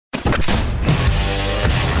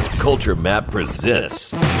Culture Map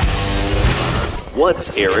presents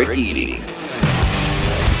What's Eric Eating?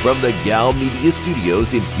 From the Gal Media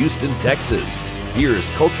Studios in Houston, Texas,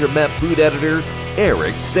 here's Culture Map food editor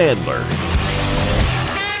Eric Sandler.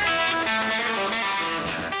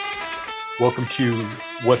 Welcome to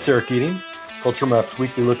What's Eric Eating? Culture Map's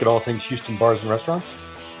weekly look at all things Houston bars and restaurants.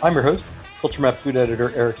 I'm your host, Culture Map food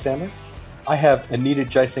editor Eric Sandler. I have Anita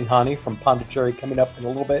Jaisinghani from Pondicheri coming up in a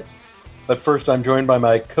little bit. But first, I'm joined by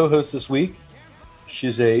my co-host this week.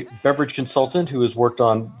 She's a beverage consultant who has worked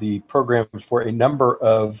on the programs for a number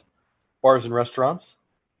of bars and restaurants.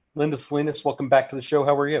 Linda Salinas, welcome back to the show.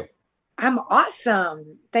 How are you? I'm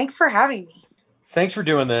awesome. Thanks for having me. Thanks for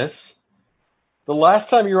doing this. The last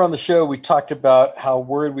time you were on the show, we talked about how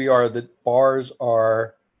worried we are that bars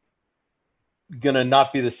are going to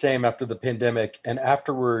not be the same after the pandemic. And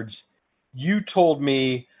afterwards, you told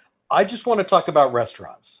me, I just want to talk about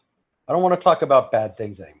restaurants. I don't want to talk about bad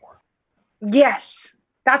things anymore. Yes,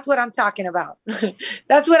 that's what I'm talking about.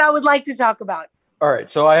 That's what I would like to talk about. All right.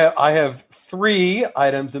 So I have 3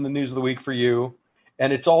 items in the news of the week for you,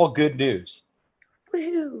 and it's all good news.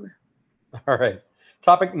 Woohoo. All right.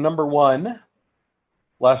 Topic number 1.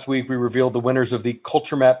 Last week, we revealed the winners of the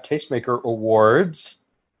Culture Map Tastemaker Awards.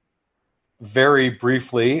 Very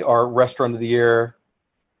briefly, our Restaurant of the Year,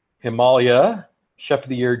 Himalaya. Chef of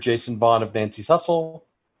the Year, Jason Vaughn of Nancy's Hustle.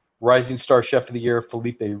 Rising Star Chef of the Year,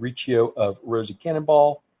 Felipe Riccio of Rosie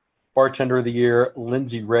Cannonball. Bartender of the Year,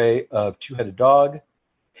 Lindsay Ray of Two-Headed Dog.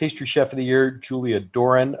 Pastry Chef of the Year, Julia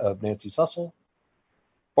Doran of Nancy's Hustle.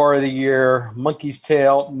 Bar of the Year, Monkey's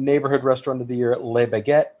Tail. Neighborhood Restaurant of the Year, Le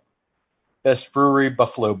Baguette. Best Brewery,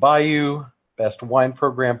 Buffalo Bayou. Best Wine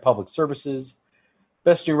Program, Public Services.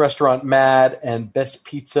 Best New Restaurant, Mad. And Best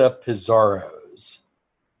Pizza, Pizarro's.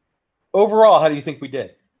 Overall, how do you think we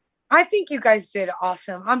did? I think you guys did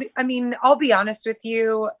awesome. I mean, I'll be honest with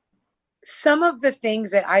you. Some of the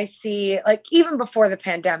things that I see, like even before the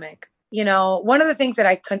pandemic, you know, one of the things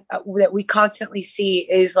that that we constantly see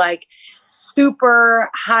is like super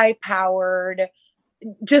high powered,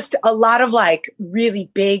 just a lot of like really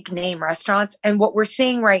big name restaurants. And what we're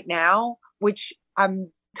seeing right now, which I'm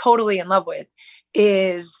totally in love with,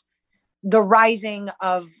 is the rising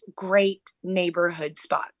of great neighborhood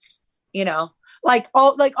spots, you know,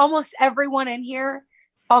 almost everyone in here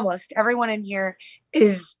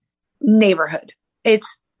is neighborhood.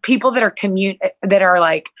 It's people that are that are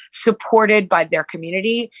like supported by their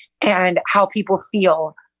community and how people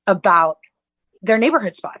feel about their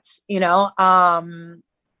neighborhood spots, you know.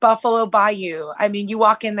 Buffalo Bayou. I mean, you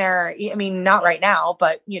walk in there, I mean, not right now,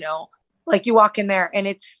 but you know, like you walk in there and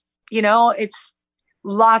it's, you know, it's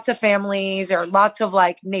lots of families or lots of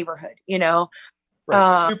like neighborhood, you know.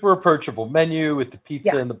 Right. Super approachable menu with the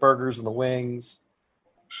pizza and the burgers and the wings.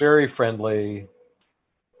 Very friendly.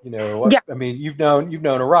 You know, I mean, you've known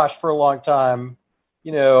Arash for a long time.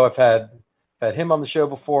 You know, I've had him on the show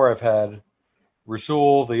before. I've had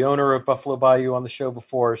Rasul, the owner of Buffalo Bayou, on the show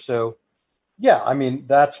before. So, yeah, I mean,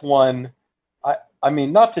 that's one. I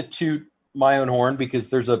mean, not to toot my own horn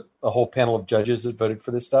because there's a whole panel of judges that voted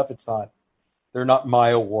for this stuff. They're not my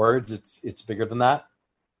awards. It's bigger than that.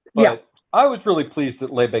 But I was really pleased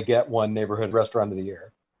that Le Baguette won Neighborhood Restaurant of the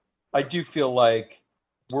Year. I do feel like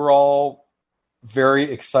we're all very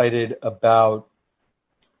excited about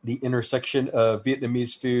the intersection of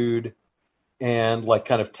Vietnamese food and like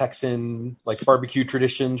kind of Texan, like barbecue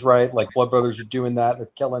traditions, right? Like Blood Brothers are doing that. They're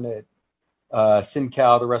killing it. Sin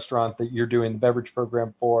Cow, the restaurant that you're doing the beverage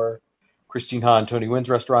program for. Christine Ha and Tony Wynn's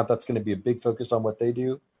restaurant, that's going to be a big focus on what they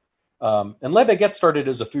do. And Le Baguette started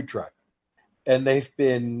as a food truck. And they've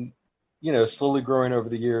been, you know, slowly growing over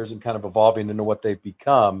the years and kind of evolving into what they've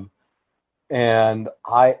become. And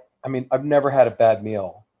I mean, I've never had a bad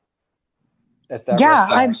meal at that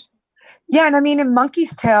restaurant. And I mean, in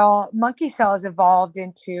Monkey's Tail has evolved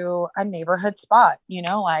into a neighborhood spot, you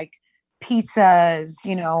know, like pizzas,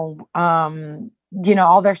 you know,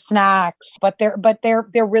 all their snacks, but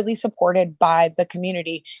they're really supported by the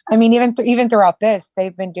community. I mean, even throughout this,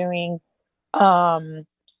 they've been doing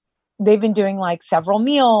like several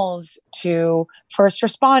meals to first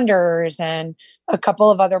responders and a couple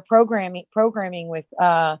of other programming with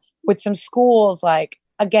some schools, like,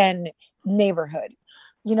 again, neighborhood.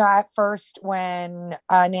 You know, at first when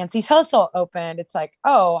Nancy's Hustle opened, it's like,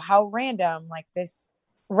 oh, how random, like this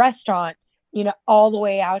restaurant, you know, all the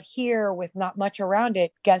way out here with not much around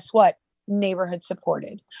it. Guess what? Neighborhood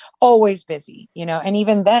supported, always busy, you know. And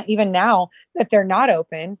even now that they're not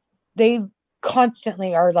open, they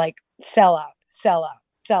constantly are like sell out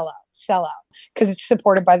because it's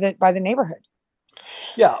supported by the neighborhood.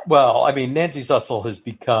 Yeah, well, I mean, Nancy's Hustle has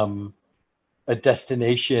become a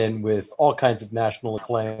destination with all kinds of national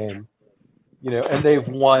acclaim, and they've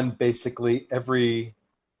won basically every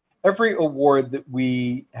award that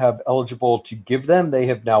we have eligible to give them. They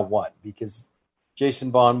have now won, because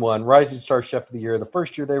Jason Vaughn won Rising Star Chef of the Year the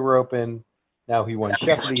first year they were open. Now he won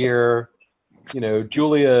Chef of the Year.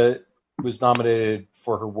 Julia was nominated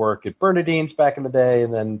for her work at Bernadine's back in the day,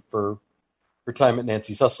 and then for her time at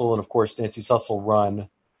Nancy's Hustle. And of course, Nancy's Hustle run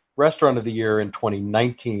Restaurant of the Year in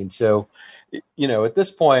 2019. So, at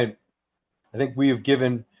this point, I think we've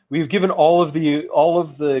given all of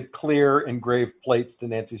the clear engraved plates to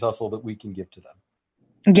Nancy's Hustle that we can give to them.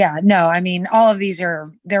 Yeah, no, I mean, all of these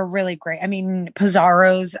they're really great. I mean,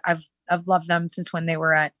 Pizarro's, I've loved them since when they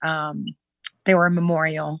were at they were a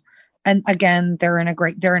Memorial. And again, they're in a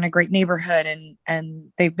great neighborhood,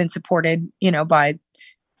 and they've been supported,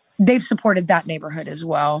 they've supported that neighborhood as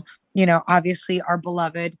well. Obviously our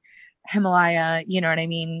beloved Himalaya, you know what I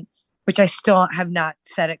mean? Which I still have not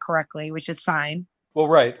said it correctly, which is fine. Well,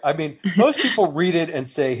 right. I mean, most people read it and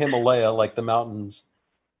say Himalaya, like the mountains.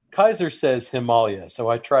 Kaiser says Himalaya, so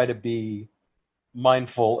I try to be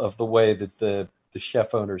mindful of the way that the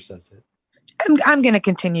chef owner says it. I'm going to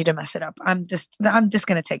continue to mess it up. I'm just going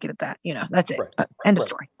to take it at that. That's it. Right. End of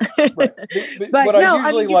story. Right. But what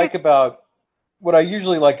I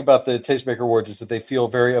usually like about the Tastemaker Awards is that they feel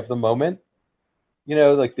very of the moment.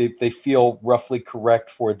 Like they feel roughly correct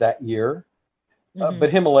for that year. Mm-hmm.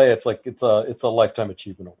 But Himalaya, it's like it's a lifetime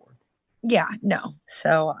achievement award. Yeah, no.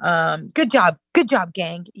 So, good job,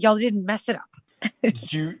 gang. Y'all didn't mess it up.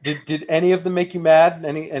 Did any of them make you mad?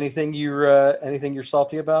 Anything you're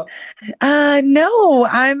salty about? No,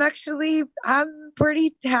 I'm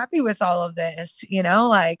pretty happy with all of this.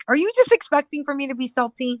 Are you just expecting for me to be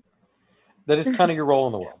salty? That is kind of your role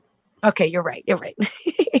in the world. Okay, you're right.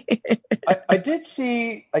 I did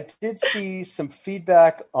see some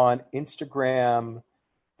feedback on Instagram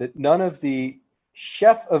that none of the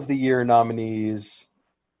Chef of the Year nominees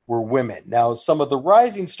were women. Now, some of the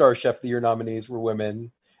Rising Star Chef of the Year nominees were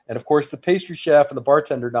women, and of course, the pastry chef and the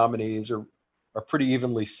bartender nominees are pretty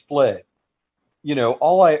evenly split.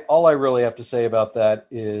 All I really have to say about that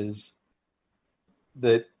is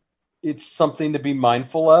that it's something to be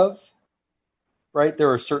mindful of. Right?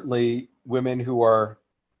 There are certainly women who are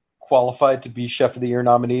qualified to be Chef of the Year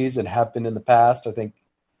nominees and have been in the past. I think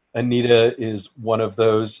Anita is one of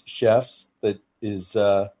those chefs that is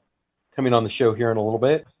coming on the show here in a little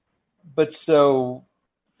bit. But so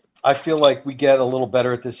I feel like we get a little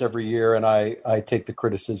better at this every year, and I take the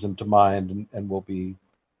criticism to mind and will be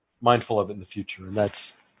mindful of it in the future. And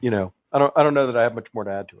that's, I don't know that I have much more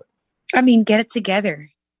to add to it. I mean, get it together.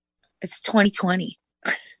 It's 2020.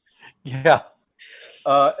 Yeah.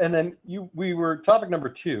 And then we were topic number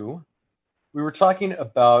 2. We were talking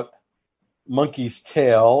about Monkey's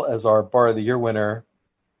Tail as our Bar of the Year winner.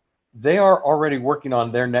 They are already working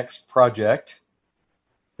on their next project.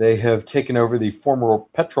 They have taken over the former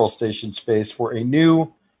petrol station space for a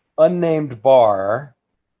new unnamed bar.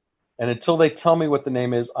 And until they tell me what the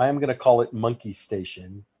name is, I am going to call it Monkey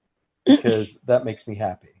Station because that makes me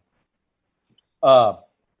happy.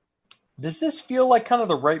 Does this feel like kind of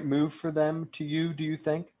the right move for them to you, do you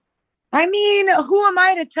think? I mean, who am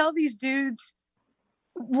I to tell these dudes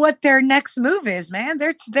what their next move is, man?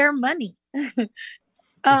 It's their money.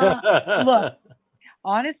 Look,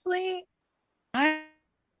 honestly, I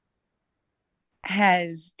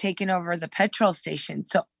has taken over the petrol station,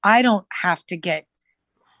 so I don't have to get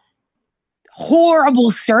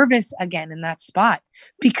horrible service again in that spot,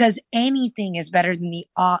 because anything is better than the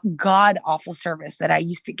god awful service that I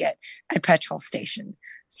used to get at petrol station.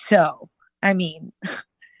 So, I mean,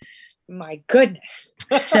 my goodness.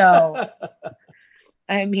 So,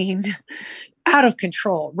 I mean, out of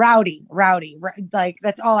control, rowdy, like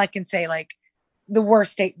that's all I can say. Like the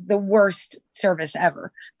worst service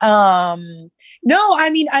ever. No, I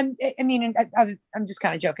mean, I'm just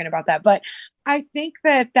kind of joking about that, but I think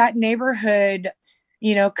that neighborhood,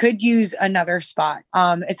 could use another spot.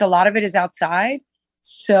 It's a lot of it is outside.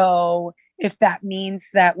 So if that means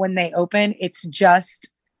that when they open, it's just,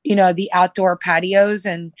 the outdoor patios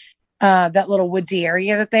and, that little woodsy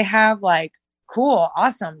area that they have, like, cool,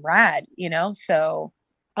 awesome, rad, so,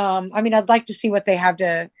 I mean, I'd like to see what they have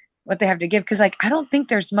to give. Cause like, I don't think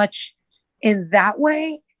there's much in that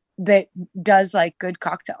way that does like good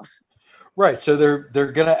cocktails. Right. So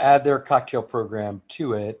they're going to add their cocktail program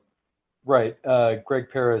to it. Right. Greg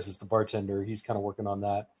Perez is the bartender. He's kind of working on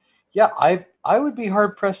that. Yeah. I would be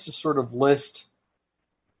hard pressed to sort of list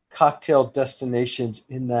cocktail destinations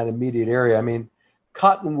in that immediate area. I mean,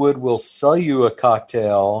 Cottonwood will sell you a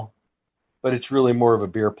cocktail, but it's really more of a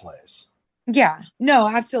beer place. Yeah, no,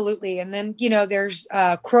 absolutely. And then, there's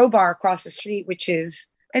Crowbar across the street, which is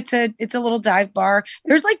it's a little dive bar.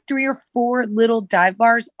 There's like 3 or 4 little dive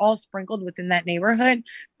bars all sprinkled within that neighborhood.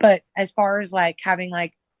 But as far as like having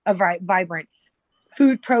like a vibrant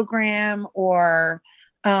food program or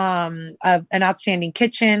an outstanding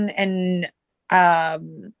kitchen and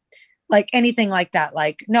like anything like that,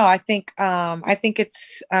 like no, I think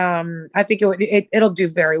it'll do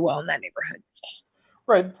very well in that neighborhood.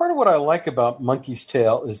 Right. Part of what I like about Monkey's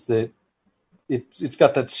Tail is that it's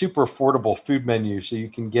got that super affordable food menu. So you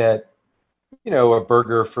can get, a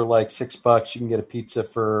burger for like $6. You can get a pizza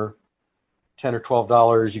for $10 or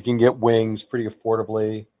 $12. You can get wings pretty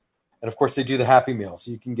affordably. And of course they do the Happy Meal.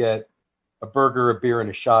 So you can get a burger, a beer, and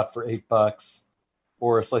a shot for $8,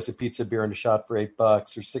 or a slice of pizza, beer, and a shot for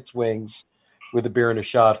 $8, or 6 wings with a beer and a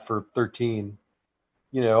shot for 13.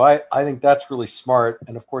 I think that's really smart.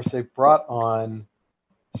 And of course they've brought on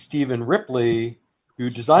Stephen Ripley, who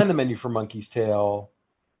designed the menu for Monkey's Tail,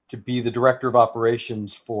 to be the director of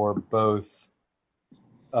operations for both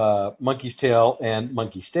Monkey's Tail and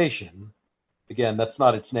Monkey Station. Again, that's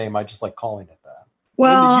not its name. I just like calling it that.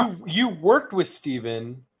 Well, Linda, you worked with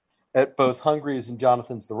Stephen at both Hungry's and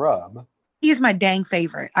Jonathan's The Rub. He's my dang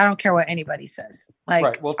favorite. I don't care what anybody says. Like,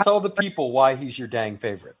 right. Well, tell the people why he's your dang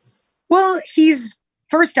favorite. Well,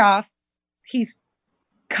 first off, he's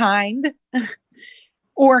kind,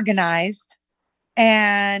 organized,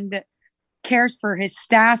 and cares for his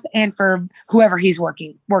staff and for whoever he's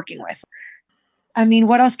working with. I mean,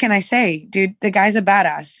 what else can I say? Dude, the guy's a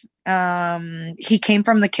badass. He came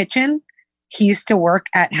from the kitchen. He used to work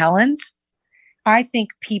at Helen's. I think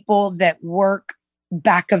people that work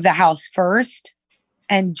back of the house first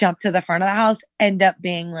and jump to the front of the house end up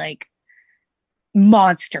being like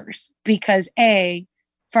monsters because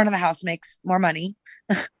front of the house makes more money.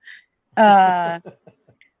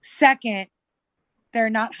 Second, they're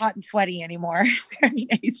not hot and sweaty anymore. They're in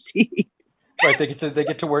AC. Right. They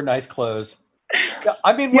get to wear nice clothes. Yeah,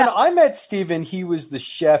 I mean, when I met Steven, he was the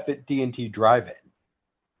chef at D&T Drive-In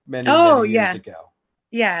many years ago.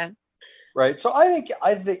 Yeah. Right. So I think,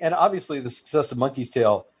 and obviously the success of Monkey's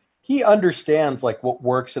Tail, he understands like what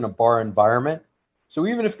works in a bar environment. So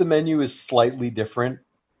even if the menu is slightly different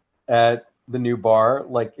at the new bar,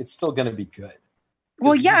 like it's still going to be good.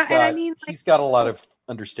 Well, yeah. And I mean, he's got a lot of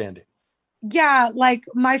understanding. Yeah. Like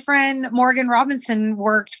my friend Morgan Robinson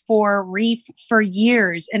worked for Reef for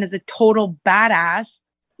years and is a total badass,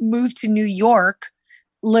 moved to New York,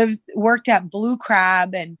 worked at Blue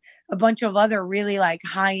Crab and a bunch of other really like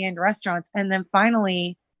high-end restaurants. And then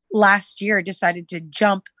finally last year decided to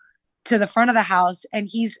jump to the front of the house and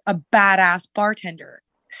he's a badass bartender.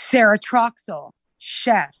 Sarah Troxel,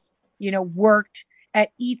 chef, worked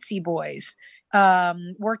at Eatsy Boys,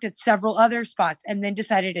 worked at several other spots and then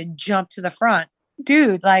decided to jump to the front.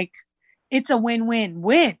 Dude, like it's a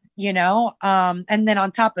win-win-win, and then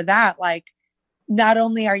on top of that, like not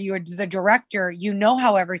only are you the director,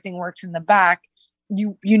 how everything works in the back,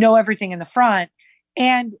 you know everything in the front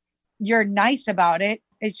and you're nice about it.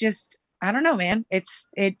 It's just, I don't know, man.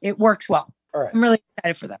 It works well. All right. I'm really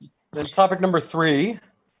excited for them. Then topic number 3,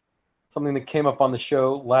 something that came up on the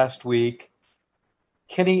show last week.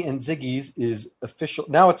 Kenny and Ziggy's is official.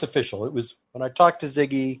 Now it's official. It was when I talked to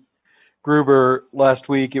Ziggy Gruber last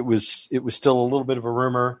week, it was still a little bit of a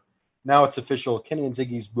rumor. Now it's official. Kenny and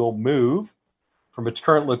Ziggy's will move from its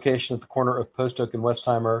current location at the corner of Post Oak and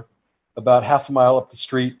Westheimer, about half a mile up the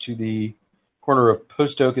street to the corner of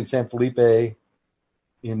Post Oak and San Felipe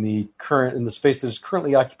in the space that is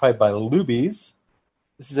currently occupied by Luby's.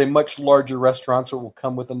 This is a much larger restaurant, so it will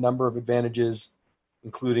come with a number of advantages,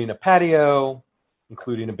 including a patio,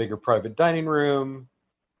 including a bigger private dining room,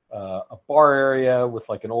 a bar area with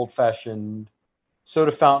like an old-fashioned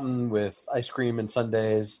soda fountain with ice cream and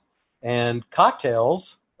sundaes, and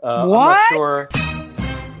cocktails. What? I'm not sure.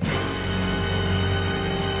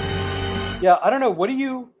 Yeah, I don't know.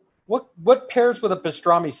 What pairs with a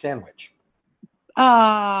pastrami sandwich?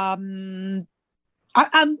 I'm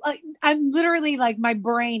literally like my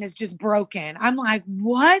brain is just broken. I'm like,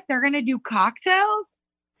 what? They're gonna do cocktails?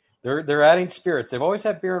 They're adding spirits. They've always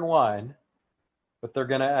had beer and wine, but they're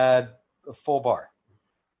gonna add a full bar.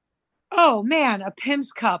 Oh man, a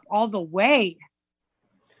Pim's cup all the way.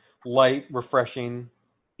 Light, refreshing.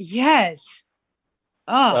 Yes.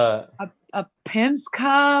 Oh, a Pim's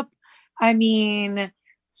cup. I mean,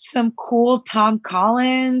 some cool Tom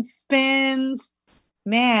Collins spins.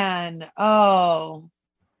 Man. Oh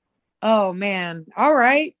man. All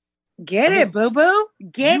right. Get it, boo-boo.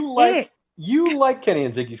 Get it. You like Kenny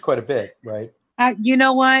and Ziggy's quite a bit, right? You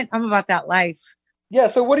know what? I'm about that life. Yeah.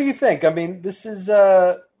 So what do you think? I mean, this is,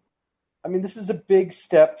 I mean, this is a big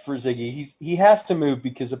step for Ziggy. He has to move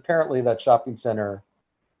because apparently that shopping center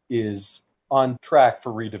is on track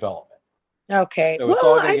for redevelopment. Okay. So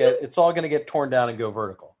it's all going to get torn down and go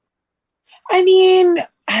vertical. I mean,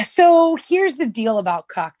 so here's the deal about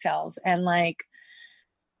cocktails and like,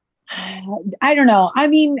 I don't know. I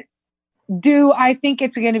mean, do I think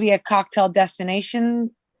it's going to be a cocktail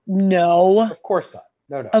destination? No. Of course not.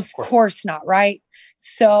 No. Of course not. Right.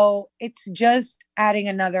 So it's just adding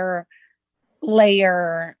another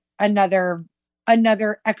layer, another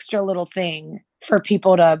extra little thing for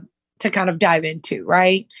people to kind of dive into.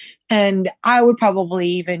 Right. And I would probably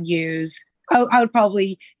even use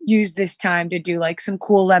this time to do like some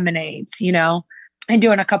cool lemonades, you know, and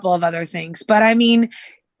doing a couple of other things. But I mean,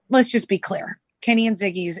 let's just be clear. Kenny and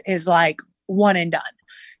Ziggy's is like one and done.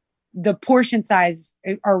 The portion size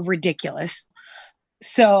are ridiculous.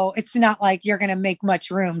 So it's not like you're going to make much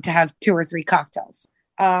room to have 2 or 3 cocktails.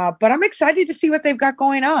 But I'm excited to see what they've got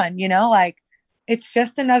going on. You know, like it's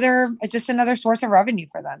just another source of revenue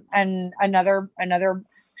for them and another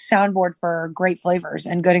soundboard for great flavors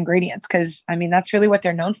and good ingredients. Cause I mean, that's really what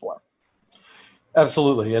they're known for.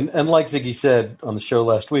 Absolutely. And like Ziggy said on the show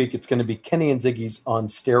last week, it's going to be Kenny and Ziggy's on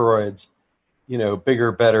steroids, you know,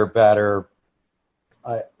 bigger, better, badder.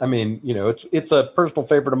 I mean, you know, it's a personal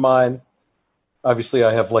favorite of mine. Obviously,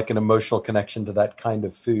 I have like an emotional connection to that kind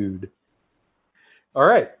of food. All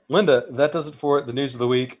right, Linda, that does it for the news of the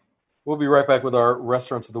week. We'll be right back with our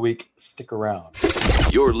restaurants of the week. Stick around.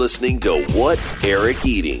 You're listening to What's Eric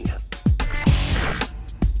Eating?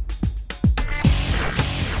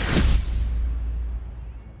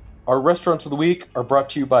 Our restaurants of the week are brought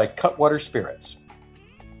to you by Cutwater Spirits.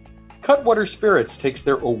 Cutwater Spirits takes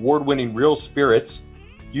their award-winning real spirits,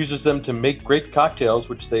 uses them to make great cocktails,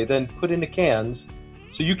 which they then put into cans,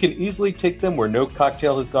 so you can easily take them where no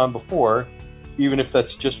cocktail has gone before, even if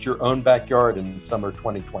that's just your own backyard in summer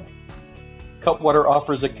 2020. Cutwater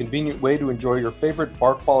offers a convenient way to enjoy your favorite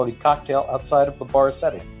bar-quality cocktail outside of the bar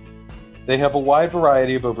setting. They have a wide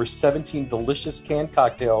variety of over 17 delicious canned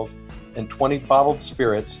cocktails and 20 bottled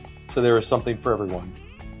spirits, so there is something for everyone.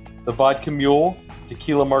 The Vodka Mule,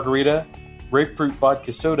 Tequila Margarita, Grapefruit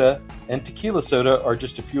Vodka Soda, and Tequila Soda are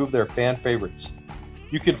just a few of their fan favorites.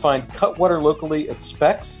 You can find Cutwater locally at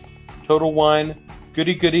Specs, Total Wine,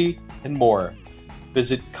 Goody Goody, and more.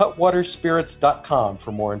 Visit cutwaterspirits.com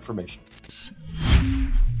for more information.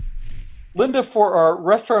 Linda, for our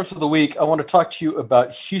restaurants of the week, I want to talk to you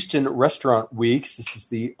about Houston Restaurant Weeks. This is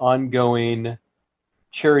the ongoing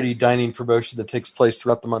charity dining promotion that takes place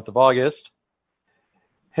throughout the month of August.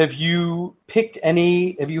 Have you had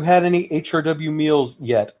any HRW meals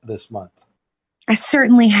yet this month? I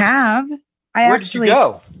certainly have. Where did you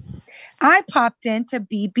go? I popped into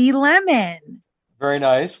BB Lemon. Very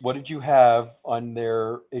nice. What did you have on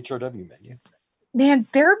their HRW menu? Man,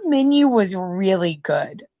 their menu was really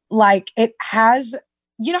good. Like it has,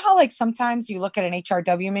 you know how like sometimes you look at an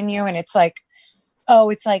HRW menu and it's like, oh,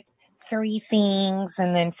 it's like 3 things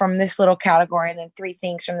and then from this little category and then 3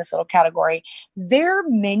 things from this little category. Their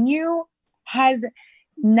menu has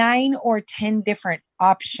 9 or 10 different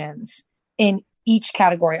options in each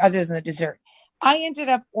category other than the dessert. I ended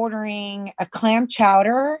up ordering a clam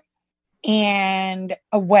chowder and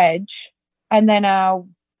a wedge. And then I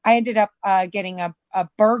ended up getting a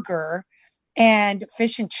burger and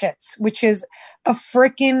fish and chips, which is a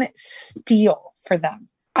freaking steal for them.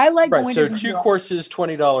 I like right. So 2 courses,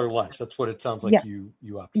 $20 lunch. That's what it sounds like. Yeah.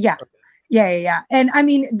 You up. Yeah. Okay. Yeah. And I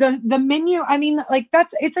mean, the menu, I mean, like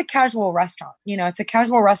it's a casual restaurant, you know, it's a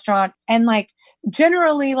casual restaurant. And like,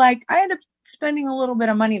 generally, like I end up spending a little bit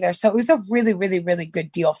of money there. So it was a really, really, really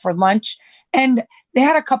good deal for lunch. And they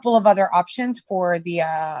had a couple of other options for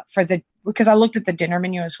because I looked at the dinner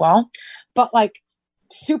menu as well, but like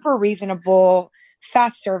super reasonable,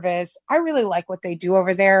 fast service. I really like what they do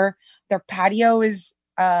over there. Their patio is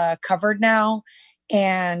covered now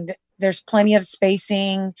and there's plenty of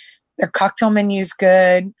spacing. Their cocktail menu is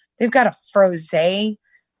good. They've got a frosé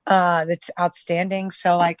that's outstanding.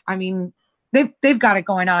 So like, I mean, they've got it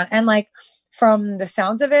going on. And like from the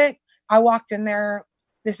sounds of it, I walked in there.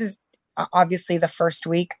 This is obviously the first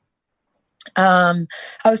week. I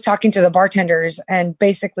was talking to the bartenders and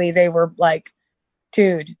basically they were like,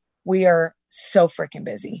 dude, we are so freaking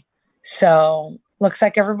busy. So looks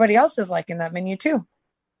like everybody else is liking that menu too.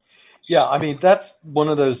 Yeah. I mean, that's one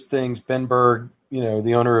of those things. Ben Berg, you know,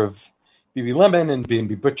 the owner of BB Lemon and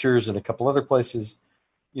B&B Butchers and a couple other places,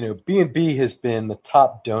 you know, B&B has been the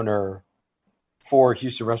top donor for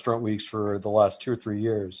Houston Restaurant Weeks for the last 2 or 3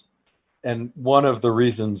 years. And one of the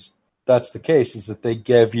reasons that's the case is that they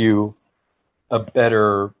give you a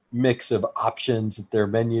better mix of options at their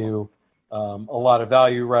menu. a lot of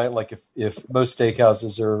value, right? Like if most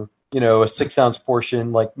steakhouses are, you know, a 6-ounce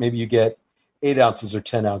portion, like maybe you get 8 ounces or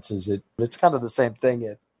 10 ounces. It's kind of the same thing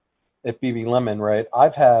at BB Lemon, right?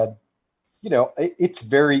 I've had, you know, it's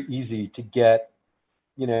very easy to get,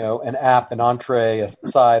 you know, an app, an entree, a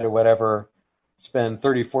side or whatever, spend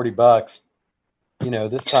 30, $40. You know,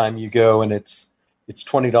 this time you go and it's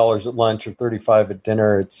 $20 at lunch or 35 at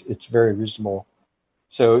dinner. It's very reasonable.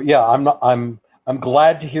 So yeah, I'm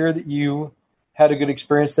glad to hear that you had a good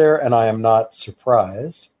experience there, and I am not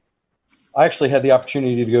surprised. I actually had the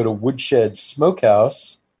opportunity to go to Woodshed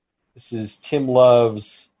Smokehouse. This is Tim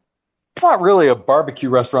Love's. It's not really a barbecue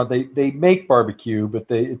restaurant. They make barbecue, but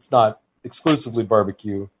it's not exclusively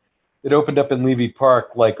barbecue. It opened up in Levy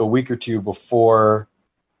Park like a week or two before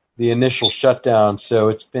the initial shutdown, so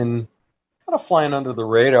it's been kind of flying under the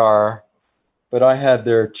radar. But I had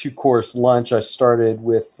their 2-course lunch. I started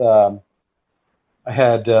with I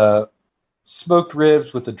had smoked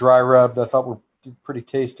ribs with a dry rub that I thought were pretty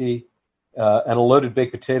tasty, and a loaded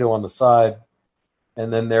baked potato on the side,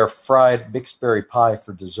 and then their fried mixed berry pie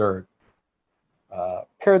for dessert.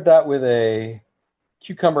 Paired that with a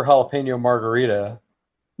cucumber jalapeno margarita.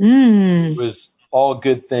 It was all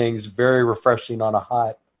good things, very refreshing on a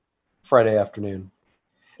hot Friday afternoon.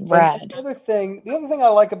 Rad. And the other thing I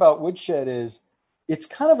like about Woodshed is it's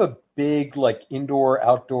kind of a big like indoor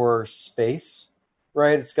outdoor space,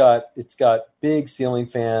 right? It's got big ceiling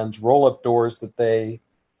fans, roll up doors that a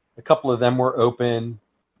couple of them were open.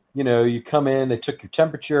 You know, you come in, they took your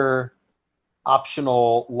temperature,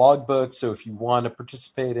 optional logbook. So if you want to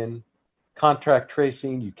participate in contract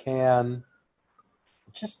tracing, you can.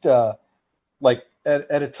 Just like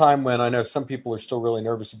at a time when I know some people are still really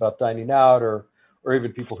nervous about dining out, or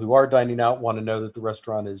even people who are dining out want to know that the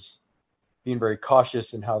restaurant is being very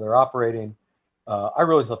cautious in how they're operating. I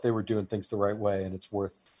really thought they were doing things the right way, and it's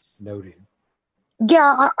worth noting.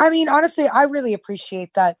 Yeah, I mean, honestly, I really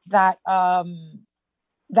appreciate that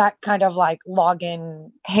kind of like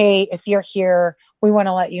login. Hey, if you're here, we want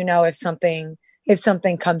to let you know if something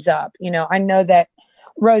comes up. You know, I know that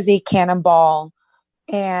Rosie Cannonball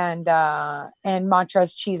and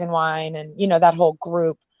Montrose Cheese and Wine, and you know, that whole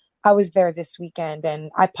group. I was there this weekend,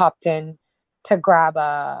 and I popped in to grab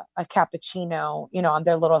a cappuccino, you know, on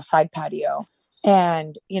their little side patio.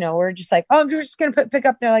 And, you know, we're just like, oh, we're just going to pick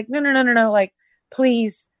up. They're like, no. Like,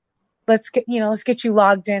 please, let's get you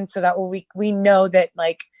logged in so that we know that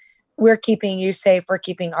like we're keeping you safe. We're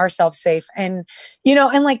keeping ourselves safe. And, you know,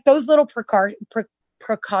 and like those little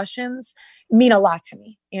precautions mean a lot to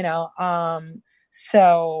me, you know?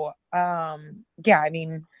 Yeah, I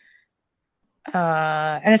mean,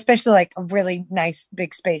 and especially like a really nice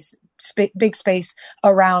big space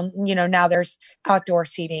around, you know, now there's outdoor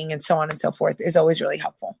seating and so on and so forth is always really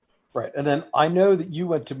helpful. Right. And then I know that you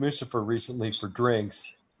went to Musafer recently for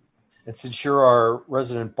drinks. And since you're our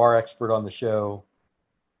resident bar expert on the show,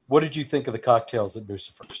 what did you think of the cocktails at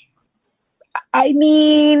Musafer? I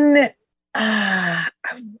mean, I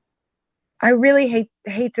really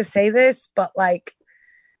hate to say this, but like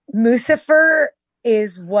Musafer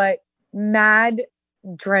is what Mad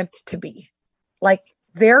dreamt to be. Like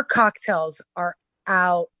their cocktails are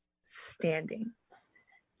outstanding.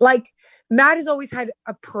 Like Mad has always had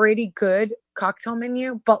a pretty good cocktail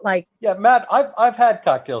menu, but like Mad, I've had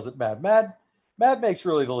cocktails at Mad. Mad makes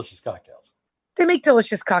really delicious cocktails. They make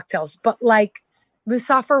delicious cocktails, but like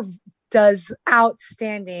Musafer does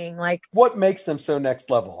outstanding. Like what makes them so next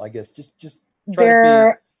level? I guess just try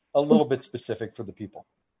to be a little bit specific for the people.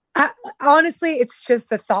 Honestly, it's just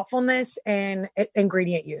the thoughtfulness and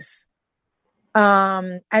ingredient use.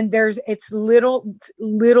 And it's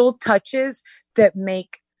little touches that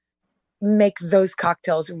make those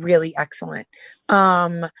cocktails really excellent.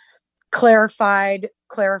 Clarified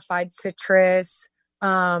citrus,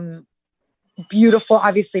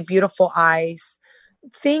 beautiful ice,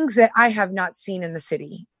 things that I have not seen in the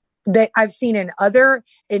city that I've seen in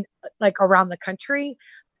like around the country.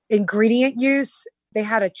 Ingredient use. They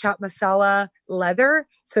had a chopped masala leather.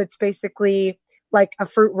 So it's basically like a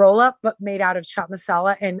fruit roll up, but made out of chopped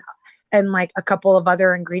masala and like a couple of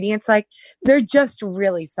other ingredients. Like they're just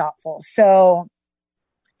really thoughtful. So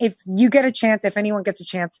if you get a chance, if anyone gets a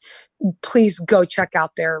chance, please go check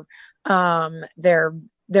out their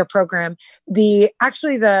program. The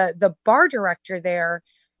bar director there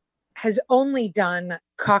has only done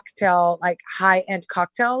high-end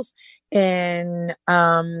cocktails in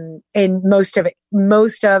most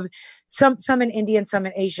of some in India and some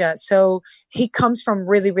in Asia. So he comes from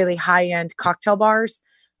really, really high-end cocktail bars.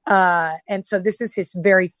 And so this is his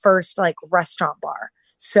very first like restaurant bar.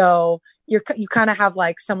 So, you kind of have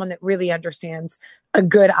like someone that really understands a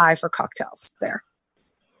good eye for cocktails there.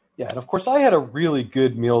 Yeah. And of course I had a really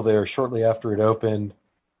good meal there shortly after it opened,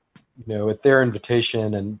 at their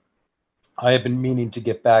invitation. And I have been meaning to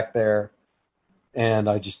get back there, and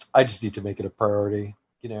I just need to make it a priority,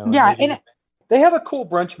 Yeah. And they have a cool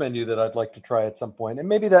brunch menu that I'd like to try at some point. And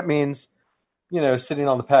maybe that means, sitting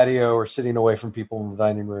on the patio or sitting away from people in the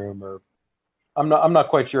dining room, or I'm not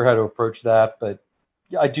quite sure how to approach that, but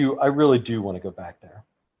I really do want to go back there.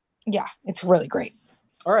 Yeah, it's really great.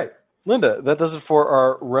 All right, Linda, that does it for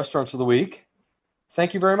our restaurants of the week.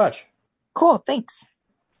 Thank you very much. Cool. Thanks.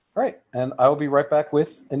 All right. And I will be right back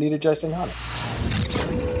with Anita Jaisinghani.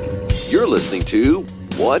 You're listening to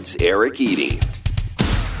What's Eric Eating?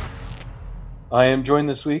 I am joined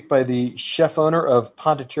this week by the chef owner of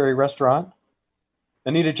Pondicheri Restaurant,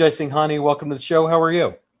 Anita Jaisinghani. Welcome to the show. How are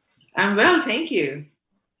you? I'm well, thank you.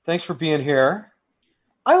 Thanks for being here.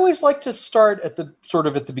 I always like to start at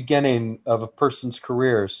the beginning of a person's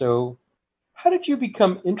career. So how did you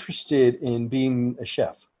become interested in being a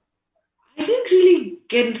chef? I didn't really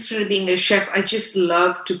get interested in being a chef. I just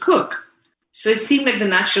love to cook. So it seemed like the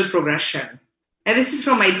natural progression. And this is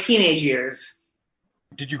from my teenage years.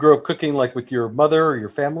 Did you grow up cooking like with your mother or your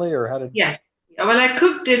family, or how did? Yes. Well, I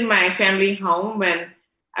cooked in my family home when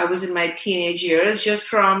I was in my teenage years, just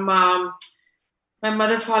from my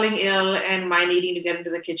mother falling ill and my needing to get into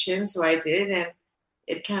the kitchen. So I did. And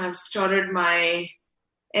it kind of started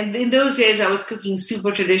and in those days I was cooking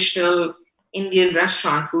super traditional Indian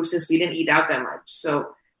restaurant food since we didn't eat out that much.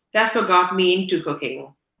 So that's what got me into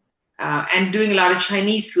cooking and doing a lot of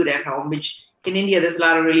Chinese food at home, which in India, there's a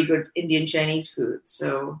lot of really good Indian Chinese food.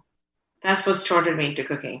 So that's what started me into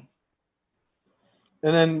cooking.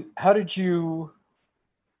 And then how did you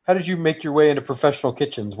make your way into professional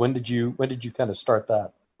kitchens? When did you kind of start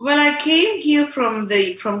that? Well, I came here from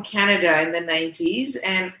Canada in the 90s,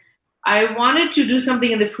 and I wanted to do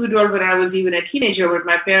something in the food world when I was even a teenager, but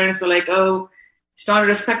my parents were like, oh, it's not a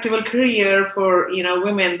respectable career for,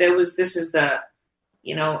 women. This is the,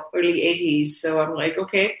 early 80s. So I'm like,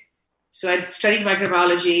 okay. So I studied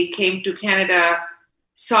microbiology, came to Canada,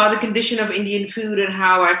 saw the condition of Indian food and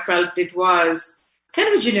how I felt it was kind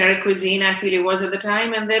of a generic cuisine, I feel it was at the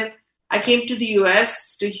time. And then I came to the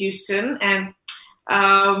US, to Houston, and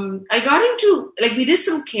I got into, we did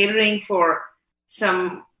some catering for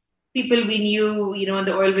some people we knew, in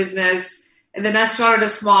the oil business. And then I started a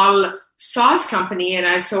small sauce company, and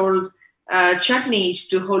I sold chutneys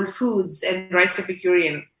to Whole Foods and Rice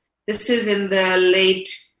Epicurean. This is in the late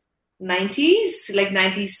 90s, like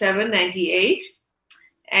 97, 98.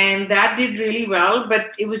 And that did really well,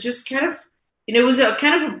 but it was just kind of, it was a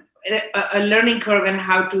kind of a learning curve in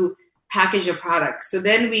how to package a product. So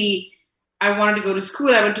then I wanted to go to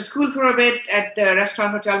school. I went to school for a bit at the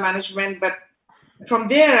restaurant hotel management, but from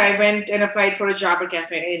there I went and applied for a job at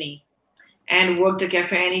Cafe Annie and worked at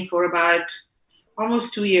Cafe Annie for about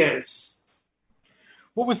almost 2 years.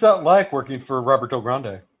 What was that like working for Roberto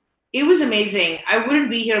Grande? It was amazing. I wouldn't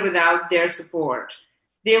be here without their support.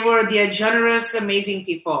 They're generous, amazing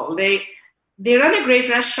people. They run a great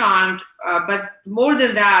restaurant, but more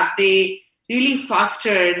than that, they really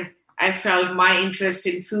fostered, I felt, my interest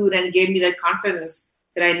in food and gave me the confidence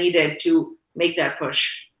that I needed to make that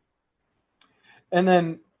push. And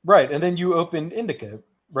then, right. And then you opened Indica,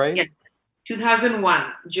 right? Yes. 2001,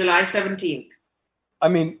 July 17th. I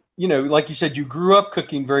mean, like you said, you grew up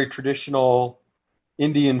cooking very traditional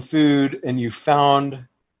Indian food, and you found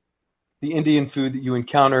the Indian food that you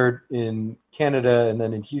encountered in Canada and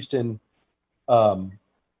then in Houston a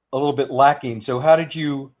little bit lacking. So how did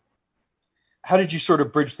you sort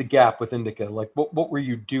of bridge the gap with Indica? Like what were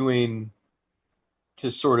you doing to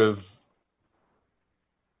sort of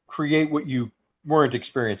create what you weren't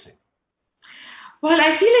experiencing? Well,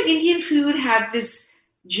 I feel like Indian food had this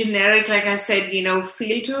generic, like I said,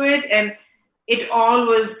 feel to it. And it all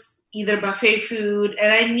was either buffet food.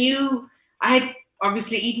 And I knew I had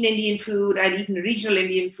obviously eaten Indian food. I'd eaten regional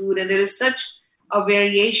Indian food. And there is such a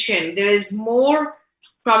variation. There is more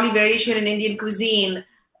probably variation in Indian cuisine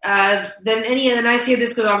than any other. And I say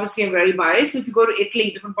this because obviously I'm very biased. If you go to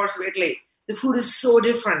Italy, different parts of Italy, the food is so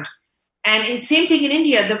different. And it's same thing in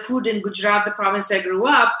India. The food in Gujarat, the province I grew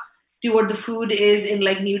up, to what the food is in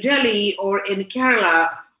like New Delhi or in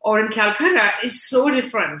Kerala or in Calcutta is so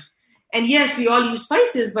different. And yes, we all use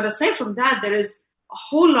spices, but aside from that, there is a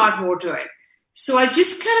whole lot more to it. So I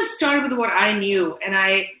just kind of started with what I knew, and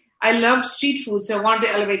I loved street food, so I wanted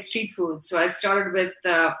to elevate street food. So I started with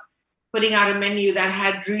putting out a menu that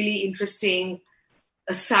had really interesting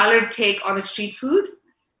a salad take on a street food.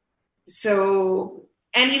 So,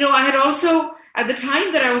 and I had also at the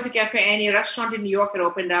time that I was at Cafe Annie, a restaurant in New York had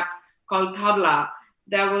opened up called Tabla.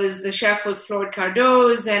 The chef was Floyd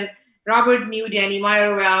Cardoz, and Robert knew Danny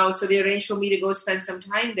Meyer well, so they arranged for me to go spend some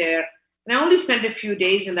time there. And I only spent a few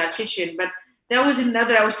days in that kitchen, but that was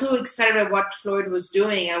I was so excited about what Floyd was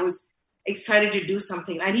doing. I was excited to do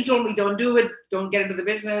something. And he told me, don't do it, don't get into the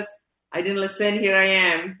business. I didn't listen, here I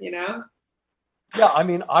am, Yeah, I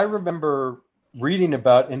mean, I remember reading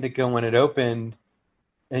about Indica when it opened,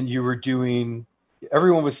 and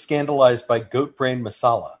everyone was scandalized by goat brain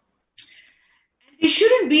masala. It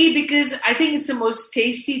shouldn't be, because I think it's the most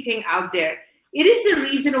tasty thing out there. It is the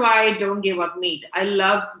reason why I don't give up meat. I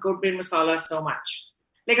love goat brain masala so much.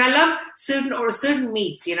 Like, I love certain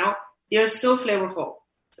meats, they're so flavorful.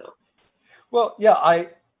 So, well, yeah,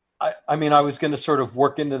 I mean, I was going to sort of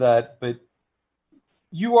work into that, but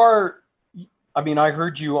I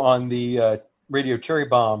heard you on the Radio Cherry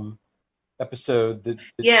Bomb episode that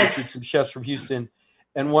yes, featured some chefs from Houston,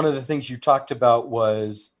 and one of the things you talked about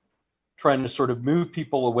was trying to sort of move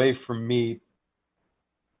people away from meat.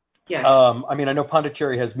 Yes. I know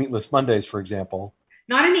Pondicheri has meatless Mondays, for example.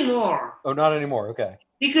 Not anymore. Oh, not anymore. Okay.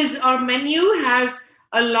 Because our menu has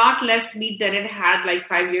a lot less meat than it had like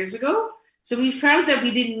 5 years ago. So we felt that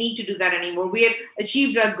we didn't need to do that anymore. We had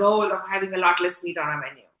achieved our goal of having a lot less meat on our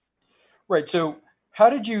menu. Right. So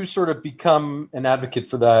how did you sort of become an advocate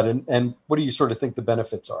for that? And what do you sort of think the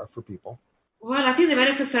benefits are for people? Well, I think the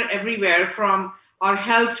benefits are everywhere, from our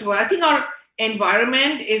health to I think our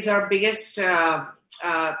environment is our biggest, to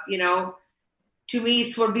me,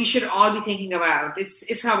 it's what we should all be thinking about.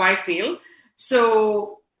 It's how I feel.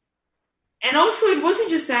 So, and also it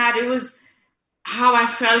wasn't just that, it was how I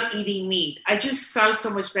felt eating meat. I just felt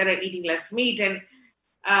so much better eating less meat. And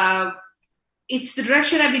it's the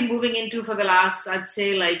direction I've been moving into for the last, I'd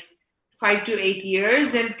say, like 5 to 8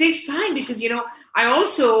 years. And it takes time because, I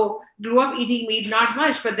also grew up eating meat, not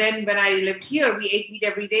much. But then when I lived here, we ate meat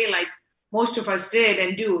every day, like most of us did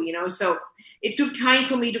and do, So it took time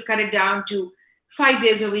for me to cut it down to 5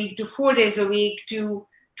 days a week, to 4 days a week, to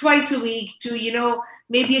twice a week, to,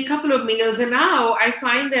 maybe a couple of meals. And now I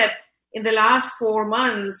find that in the last 4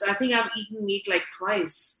 months, I think I've eaten meat like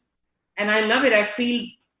twice. And I love it. I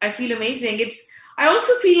feel amazing. I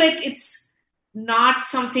also feel like it's not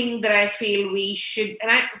something that I feel we should,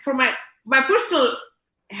 and for my personal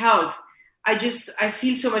health, I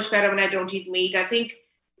feel so much better when I don't eat meat. I think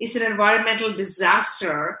it's an environmental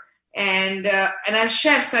disaster. And as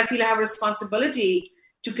chefs, I feel I have a responsibility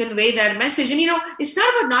to convey that message. And, it's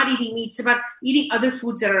not about not eating meat. It's about eating other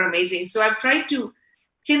foods that are amazing. So I've tried to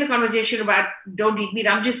change the conversation about don't eat meat.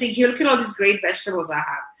 I'm just saying, here, look at all these great vegetables I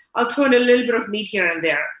have. I'll throw in a little bit of meat here and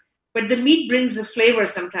there. But the meat brings the flavor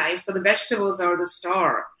sometimes, but the vegetables are the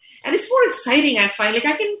star. And it's more exciting, I find. Like,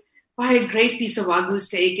 I can buy a great piece of Wagyu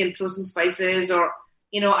steak and throw some spices, or,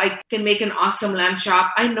 I can make an awesome lamb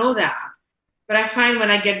chop. I know that. But I find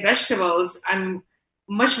when I get vegetables, I'm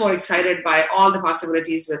much more excited by all the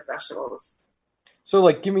possibilities with vegetables. So,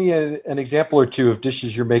 like, give me an example or two of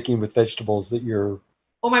dishes you're making with vegetables that you're...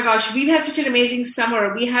 Oh my gosh, we've had such an amazing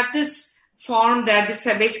summer. We had this farm that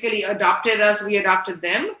basically adopted us. We adopted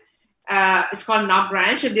them. It's called Knob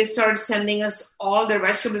Ranch, and they started sending us all their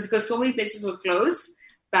vegetables because so many places were closed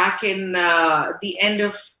back in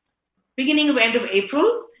beginning of end of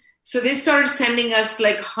April. So they started sending us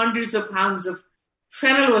like hundreds of pounds of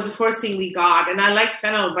fennel was the first thing we got. And I like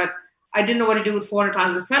fennel, but I didn't know what to do with 400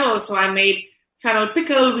 pounds of fennel. So I made fennel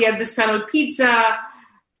pickle. We had this fennel pizza,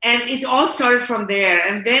 and it all started from there.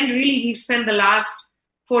 And then really we've spent the last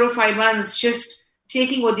 4 or 5 months just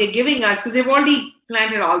taking what they're giving us, because they've already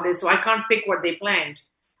planted all this. So I can't pick what they plant.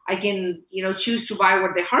 I can, choose to buy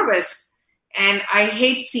what they harvest. And I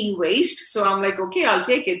hate seeing waste. So I'm like, okay, I'll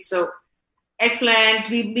take it. So eggplant,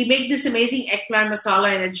 we make this amazing eggplant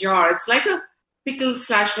masala in a jar. It's like a pickle /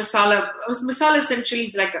 masala. Masala essentially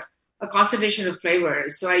is like a concentration of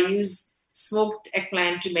flavors. So I use smoked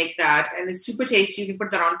eggplant to make that. And it's super tasty. You can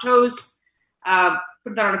put that on toast,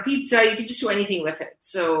 put that on a pizza. You can just do anything with it.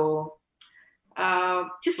 So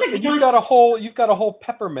just like you've got a whole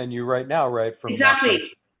pepper menu right now, right? Exactly.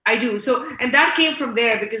 I do. So, and that came from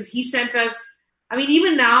there because he sent us,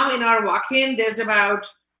 even now in our walk-in, there's about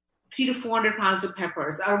 300 to 400 pounds of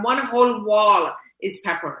peppers. Our one whole wall is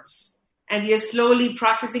peppers. And we are slowly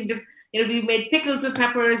processing, we made pickles with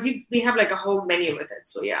peppers. We have like a whole menu with it.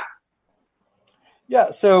 So, yeah. Yeah.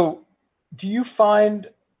 So do you find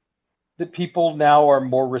that people now are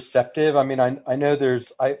more receptive? I know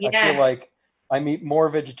I feel like I meet more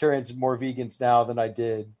vegetarians and more vegans now than I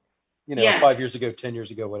did, 5 years ago, 10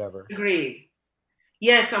 years ago, whatever. Agreed.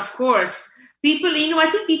 Yes, of course. People, I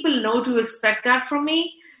think people know to expect that from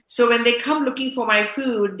me. So when they come looking for my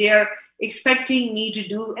food, they're expecting me to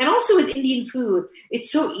do, and also with Indian food,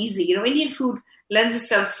 it's so easy. Indian food lends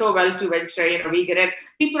itself so well to vegetarian or vegan. And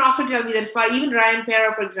people often tell me that even Ryan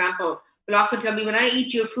Pera, for example, will often tell me, when I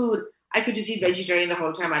eat your food, I could just eat vegetarian the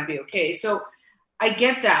whole time, I'd be okay. So I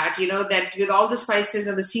get that, that with all the spices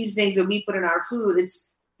and the seasonings that we put in our food,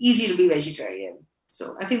 it's easy to be vegetarian.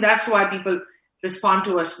 So I think that's why people respond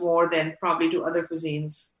to us more than probably to other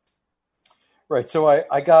cuisines. Right. So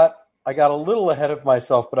I got a little ahead of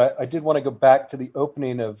myself, but I did want to go back to the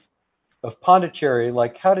opening of Pondicheri.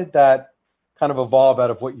 Like, how did that kind of evolve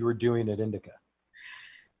out of what you were doing at Indica?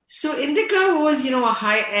 So Indica was, a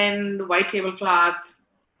high-end white tablecloth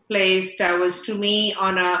place that was, to me,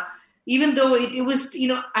 even though it was,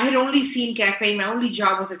 I had only seen cafe. My only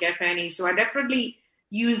job was a Cafe. So I definitely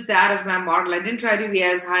used that as my model. I didn't try to be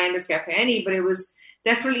as high-end as Cafe, but it was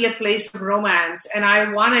definitely a place of romance. And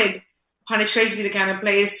I wanted Pondicheri to be the kind of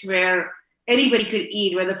place where anybody could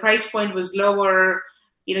eat, where the price point was lower.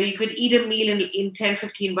 You could eat a meal in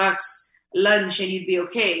 $10-15 lunch and you'd be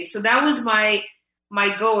okay. So that was my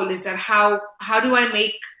goal, is that how do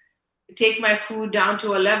I take my food down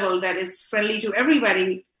to a level that is friendly to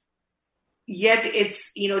everybody, yet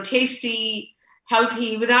it's, tasty,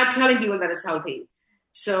 healthy, without telling people that it's healthy.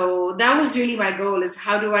 So that was really my goal, is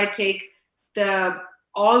how do I take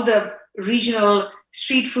all the regional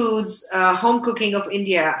street foods, home cooking of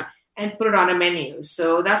India, and put it on a menu.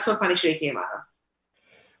 So that's what Pondicheri came out of.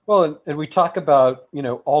 Well, and we talk about,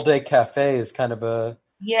 all day cafe is kind of a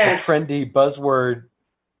trendy buzzword,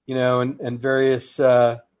 and various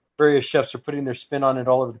chefs are putting their spin on it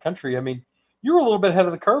all over the country. I mean, you were a little bit ahead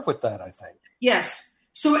of the curve with that, I think. Yes.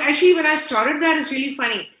 So actually, when I started that, it's really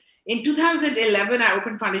funny. In 2011, I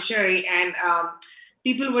opened Pondicheri, and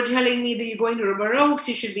people were telling me that you're going to River Oaks,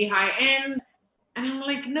 you should be high end. And I'm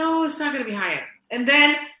like, no, it's not going to be high end. And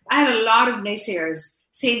then I had a lot of naysayers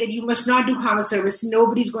saying that you must not do counter service.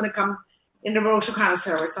 Nobody's going to come in River Oaks to counter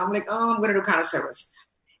service. So I'm like, I'm going to do counter service.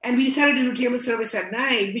 And we decided to do table service at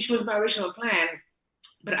night, which was my original plan.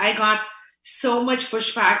 But I got so much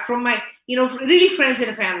pushback from my, really friends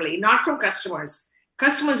and family, not from customers.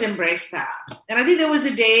 Customers embraced that. And I think there was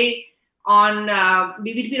a day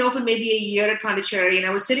we'd been open maybe a year at Pondicheri, and I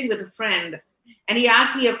was sitting with a friend, and he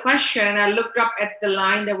asked me a question, and I looked up at the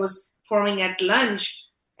line that was forming at lunch,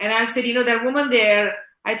 and I said, that woman there,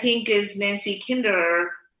 I think is Nancy Kinder.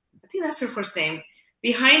 I think that's her first name.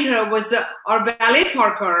 Behind her was our valet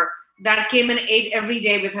parker that came and ate every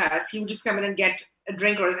day with us. He would just come in and get a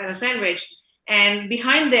drink and a sandwich. And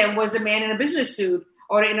behind them was a man in a business suit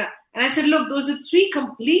and I said, look, those are three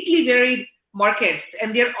completely varied markets,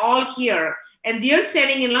 and they're all here, and they're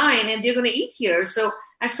standing in line, and they're going to eat here. So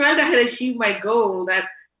I felt I had achieved my goal, that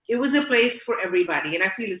it was a place for everybody, and I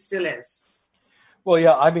feel it still is. Well,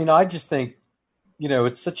 yeah, I mean, I just think,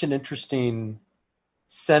 it's such an interesting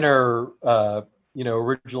center,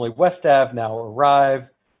 originally West Ave, now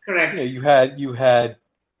Arrive. Correct. You had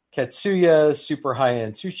Katsuya, super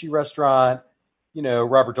high-end sushi restaurant.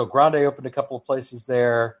 Robert Del Grande opened a couple of places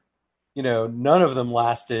there. None of them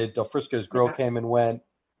lasted. Del Frisco's Grill came and went.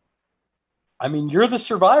 I mean, you're the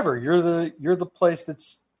survivor. You're the place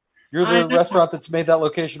you're the restaurant that's made that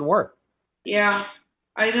location work. Yeah,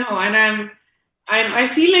 I know. And I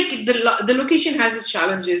feel like the location has its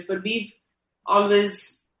challenges, but we've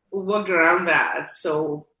always worked around that.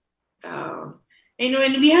 So, and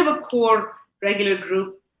we have a core regular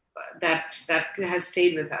group that has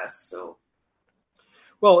stayed with us. So.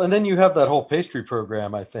 Well, and then you have that whole pastry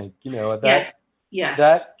program, I think, Yes.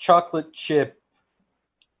 That chocolate chip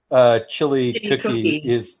chili cookie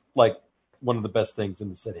is like one of the best things in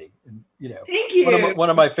the city. And, thank you.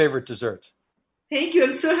 One of my favorite desserts. Thank you.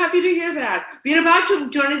 I'm so happy to hear that. We're about to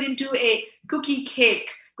turn it into a cookie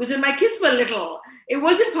cake, because when my kids were little, it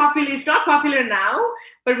wasn't popular. It's not popular now,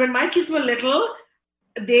 but when my kids were little,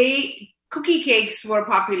 cookie cakes were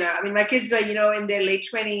popular. I mean, my kids are, in their late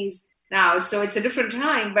 20s now, so it's a different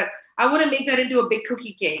time, but I want to make that into a big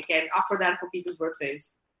cookie cake and offer that for people's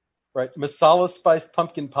birthdays. Right. Masala spiced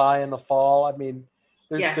pumpkin pie in the fall. I mean,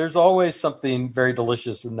 there's always something very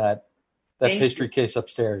delicious in that pastry case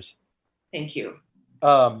upstairs. Thank you.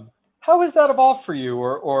 How has that evolved for you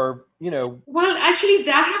or Well, actually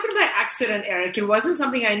that happened by accident, Eric. It wasn't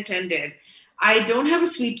something I intended. I don't have a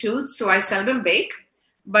sweet tooth, so I seldom bake.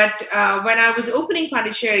 But when I was opening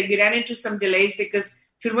Pondicheri, we ran into some delays because,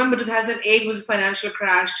 if you remember, 2008 was a financial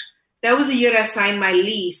crash. That was the year I signed my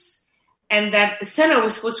lease. And that center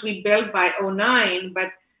was supposed to be built by 2009,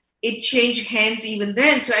 but it changed hands even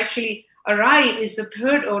then. So actually, Arai is the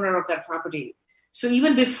third owner of that property. So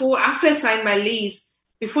even after I signed my lease,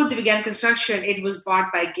 before they began construction, it was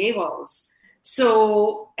bought by Gables.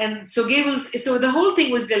 So the whole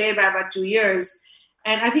thing was delayed by about 2 years.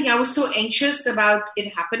 And I think I was so anxious about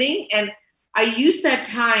it happening. And I used that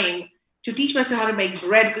time to teach myself how to make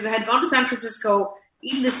bread, because I had gone to San Francisco,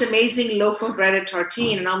 eaten this amazing loaf of bread at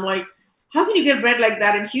Tartine. And I'm like, how can you get bread like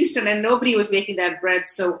that in Houston? And nobody was making that bread.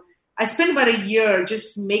 So I spent about a year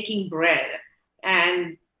just making bread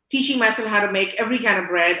and teaching myself how to make every kind of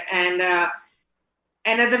bread. And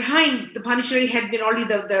at the time, the Pondicheri had been already,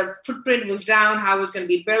 the footprint was down, how it was going to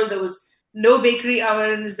be built. There was no bakery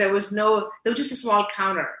ovens. There was just a small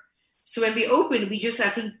counter. So when we opened, we just, I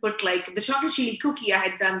think, put like the chocolate chili cookie. I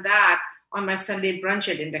had done that on my Sunday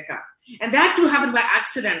brunch at Indica. And that too happened by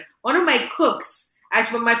accident. One of my cooks,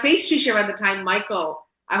 actually my pastry chef at the time, Michael,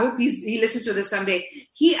 I hope he listens to this someday,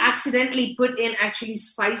 he accidentally put in actually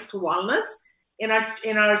spiced walnuts in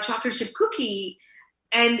our chocolate chip cookie.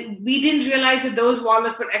 And we didn't realize that those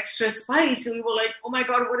walnuts were extra spiced. And we were like, oh my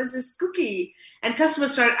God, what is this cookie? And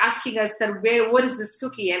customers started asking us what is this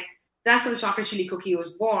cookie? And that's how the chocolate chili cookie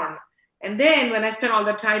was born. And then when I spent all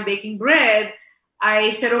the time baking bread,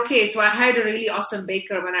 I said, okay, so I hired a really awesome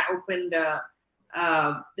baker when I opened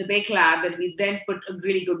the Bake Lab, and we then put a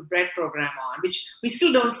really good bread program on, which we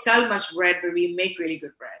still don't sell much bread, but we make really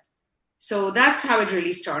good bread. So that's how it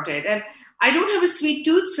really started. And I don't have a sweet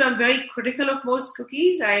tooth, so I'm very critical of most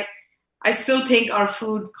cookies. I still think our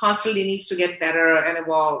food constantly needs to get better and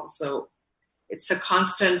evolve. So it's a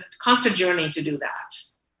constant journey to do that.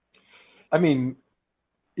 I mean,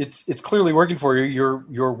 it's clearly working for you.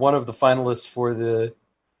 You're one of the finalists for the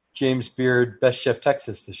James Beard Best Chef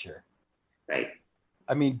Texas this year. Right.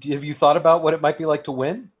 I mean, have you thought about what it might be like to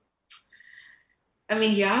win? I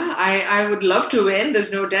mean, yeah, I would love to win.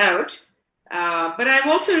 There's no doubt. But I've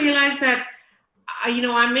also realized that,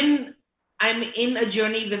 I'm in a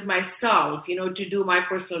journey with myself, to do my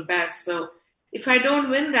personal best. So if I don't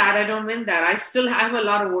win that, I don't win that. I still have a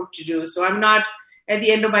lot of work to do. So I'm not at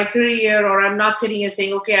the end of my career, or I'm not sitting here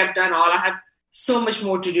saying, okay, I've done all. I have so much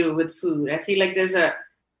more to do with food. I feel like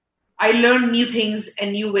I learn new things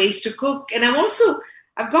and new ways to cook. And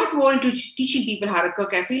I've got more into teaching people how to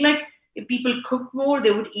cook. I feel like if people cook more,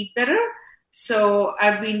 they would eat better. So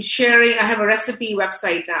I've been sharing, I have a recipe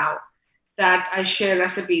website now that I share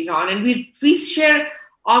recipes on. And we share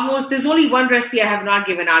there's only one recipe I have not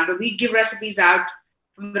given out, but we give recipes out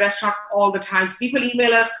from the restaurant all the time. So people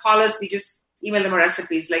email us, call us, we just email them our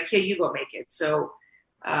recipes, like, here, you go make it. So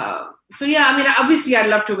yeah, I mean, obviously I'd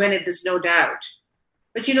love to win it, there's no doubt.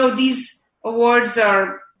 But these awards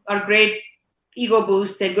are great ego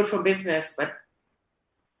boost, they're good for business, but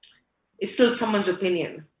it's still someone's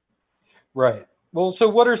opinion. Right. Well, so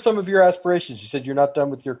what are some of your aspirations? You said you're not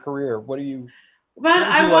done with your career. What would you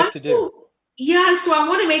like to do? Yeah, so I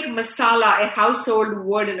want to make masala a household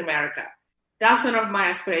word in America. That's one of my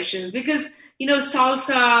aspirations, because,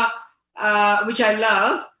 salsa, which I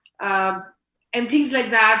love, and things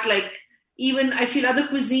like that, like even I feel other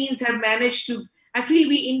cuisines have managed to, I feel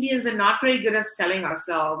we Indians are not very good at selling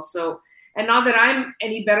ourselves. So, and not that I'm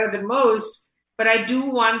any better than most, but I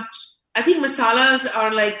think masalas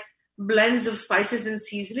are like blends of spices and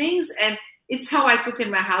seasonings, and it's how I cook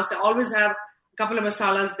in my house. I always have a couple of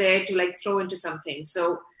masalas there to like throw into something.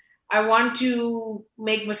 So I want to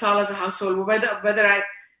make masalas a household, whether I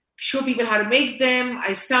show people how to make them,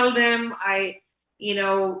 I sell them, I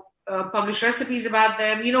publish recipes about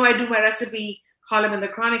them. I do my recipe column in the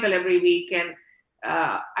Chronicle every week, and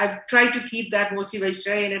I've tried to keep that mostly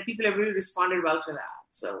vegetarian, and people have really responded well to that.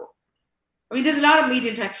 So I mean, there's a lot of meat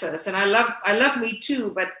in Texas, and I love meat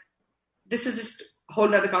too, but this is just a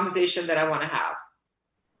whole other conversation that I want to have.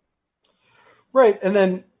 Right. And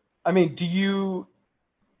then, I mean, do you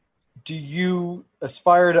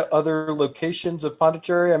aspire to other locations of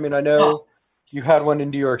Pondicherri? I mean, I know you had one in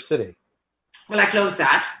New York City. Well, I closed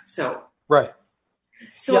that. So. Right.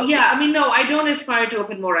 So, yeah, I mean, no, I don't aspire to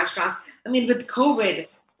open more restaurants. I mean, with COVID,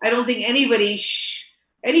 I don't think anybody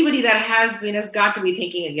that has got to be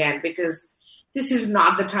thinking again, because this is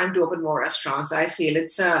not the time to open more restaurants. I feel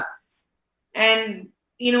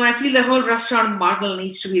I feel the whole restaurant model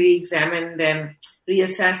needs to be re-examined and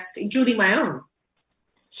reassessed, including my own.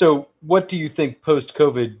 So what do you think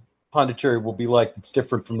post-COVID Pondicherri will be like that's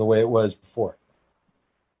different from the way it was before?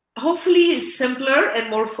 Hopefully it's simpler and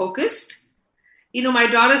more focused. My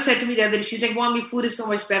daughter said to me the other day, she's like, Mommy, food is so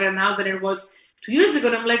much better now than it was 2 years ago.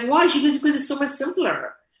 And I'm like, why? She goes, because it's so much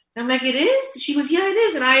simpler. And I'm like, it is? She goes, yeah, it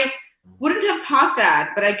is. And I wouldn't have thought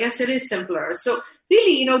that, but I guess it is simpler. So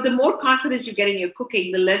really, the more confidence you get in your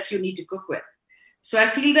cooking, the less you need to cook with. So I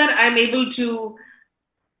feel that I'm able to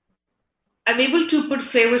I'm able to put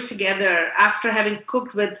flavors together after having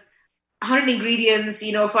cooked with 100 ingredients.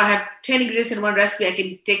 If I have 10 ingredients in one recipe, I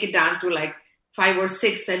can take it down to like 5 or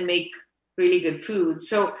 6 and make really good food.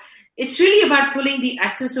 So it's really about pulling the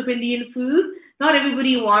essence of Indian food. Not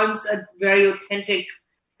everybody wants a very authentic,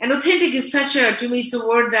 and authentic is to me, it's a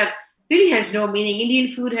word that really has no meaning.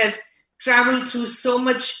 Indian food has traveled through so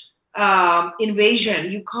much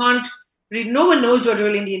invasion. No one knows what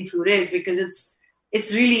real Indian food is, because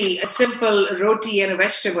it's really a simple roti and a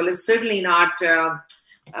vegetable. It's certainly not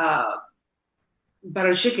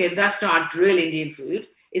butter chicken. That's not real Indian food.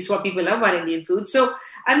 It's what people love about Indian food. So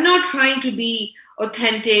I'm not trying to be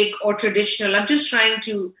authentic or traditional. I'm just trying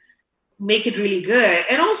to make it really good.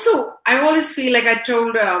 And also, I always feel like I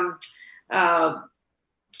told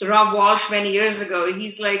Rob Walsh many years ago,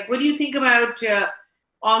 he's like, what do you think about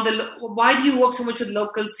why do you work so much with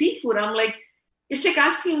local seafood? I'm like, it's like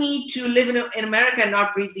asking me to live in America and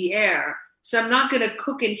not breathe the air. So I'm not going to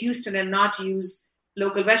cook in Houston and not use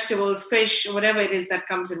local vegetables, fish, whatever it is that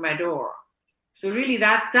comes in my door. So really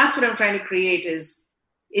that's what I'm trying to create is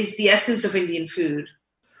the essence of Indian food.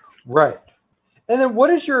 Right. And then what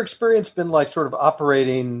has your experience been like sort of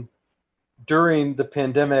operating during the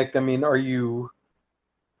pandemic? I mean, what are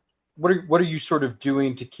you sort of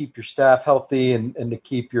doing to keep your staff healthy and to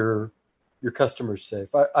keep your customers safe?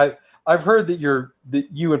 I've heard that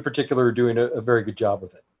you in particular are doing a very good job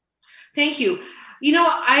with it. Thank you.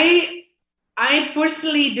 I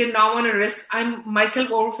personally did not want to risk. I'm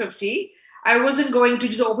myself over 50. I wasn't going to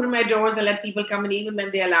just open my doors and let people come in even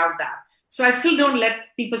when they allowed that. So I still don't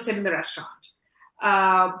let people sit in the restaurant.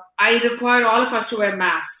 I require all of us to wear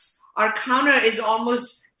masks. Our counter is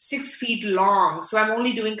almost 6 feet long, so I'm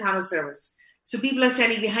only doing counter service. So people are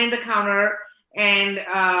standing behind the counter and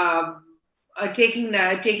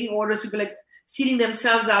taking orders. People are seating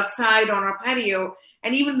themselves outside on our patio.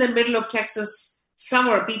 And even in the middle of Texas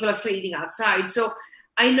summer, people are still eating outside. So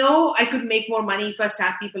I know I could make more money if I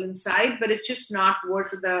sat people inside, but it's just not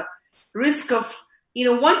worth the risk of,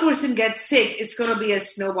 one person gets sick, it's going to be a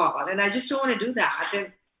snowball. And I just don't want to do that.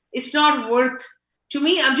 And it's not worth, to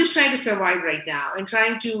me, I'm just trying to survive right now and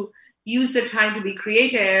trying to use the time to be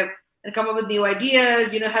creative and come up with new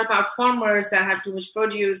ideas, help out farmers that have too much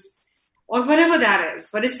produce or whatever that is.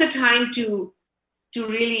 But it's the time to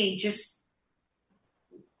really just,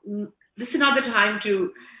 this is not the time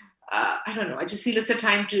to, I don't know. I just feel it's a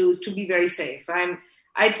time to be very safe.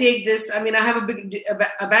 I take this. I mean, I have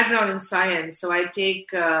a background in science, so I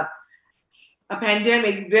take a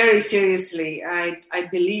pandemic very seriously. I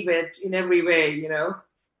believe it in every way.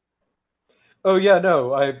 Oh yeah,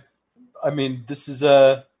 no. I mean, this is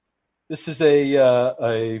a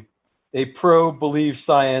pro believe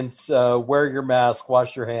science. Wear your mask,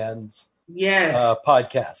 wash your hands. Yes.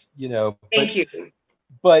 Podcast. Thank you.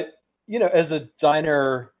 But as a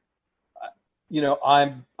diner,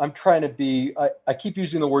 I'm trying to be, I keep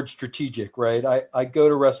using the word strategic, right? I go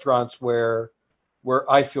to restaurants where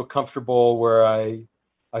I feel comfortable, where I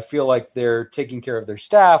feel like they're taking care of their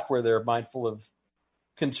staff, where they're mindful of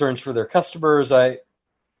concerns for their customers. I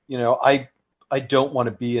don't want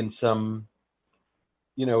to be in some,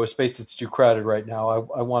 a space that's too crowded right now.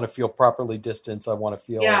 I want to feel properly distanced. I want to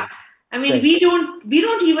feel I mean, safe. we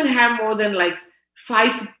don't even have more than like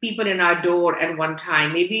 5 people in our door at one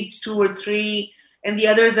time. Maybe it's 2 or 3, and the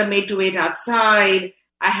others are made to wait outside.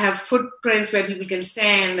 I have footprints where people can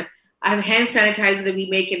stand. I have hand sanitizer that we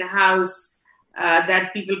make in the house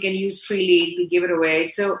that people can use freely. We give it away.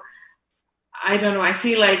 So I don't know. I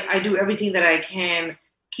feel like I do everything that I can.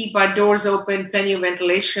 Keep our doors open, plenty of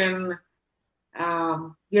ventilation. We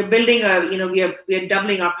are building we are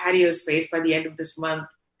doubling our patio space by the end of this month.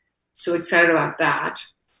 So excited about that.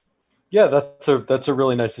 Yeah, that's a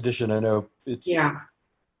really nice addition. I know it's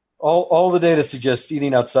all the data suggests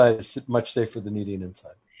eating outside is much safer than eating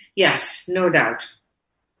inside. Yes, no doubt.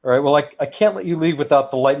 All right. Well, I can't let you leave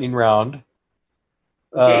without the lightning round.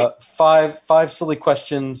 Okay. 5 silly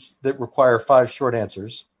questions that require 5 short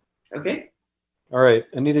answers. Okay. All right.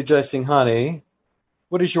 Anita Jaisinghani,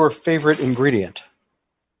 what is your favorite ingredient?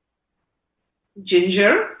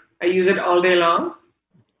 Ginger. I use it all day long.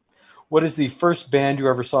 What is the first band you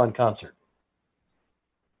ever saw in concert?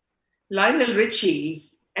 Lionel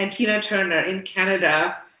Richie and Tina Turner in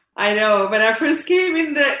Canada. I know, when I first came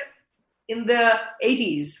in the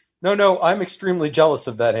 80s. No, I'm extremely jealous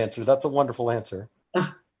of that answer. That's a wonderful answer.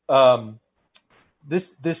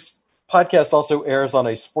 This podcast also airs on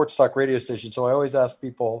a sports talk radio station, so I always ask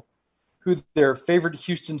people who their favorite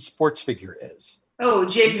Houston sports figure is. Oh,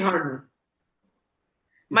 James Harden.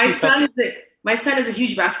 My son is a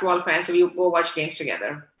huge basketball fan, so we go watch games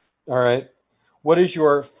together. All right. what is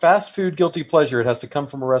your fast food guilty pleasure? It has to come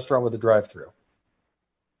from a restaurant with a drive-through.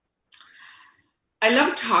 I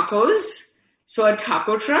love tacos. So a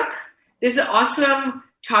taco truck. There's an awesome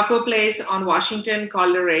taco place on Washington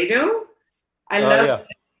called Laredo.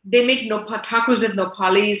 They make tacos with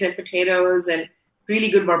nopales and potatoes and really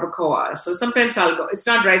good barbacoa. So sometimes I'll go. It's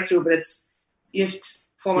not drive-through, but it's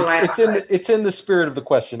it's in the spirit of the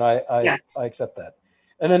question. I accept that.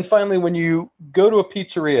 And then finally, when you go to a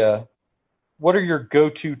pizzeria, what are your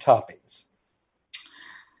go-to toppings?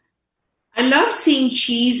 I love seeing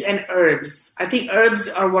cheese and herbs. I think herbs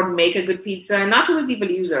are what make a good pizza. And not too many people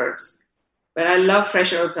use herbs, but I love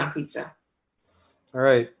fresh herbs on pizza. All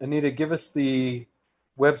right. Anita, give us the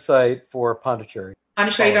website for Pondicheri.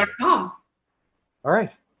 Pondicheri.com. All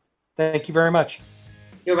right. Thank you very much.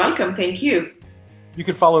 You're welcome. Thank you. You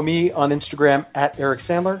can follow me on Instagram at Eric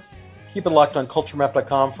Sandler. Keep it locked on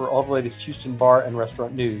culturemap.com for all the latest Houston bar and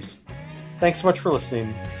restaurant news. Thanks so much for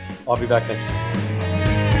listening. I'll be back next week.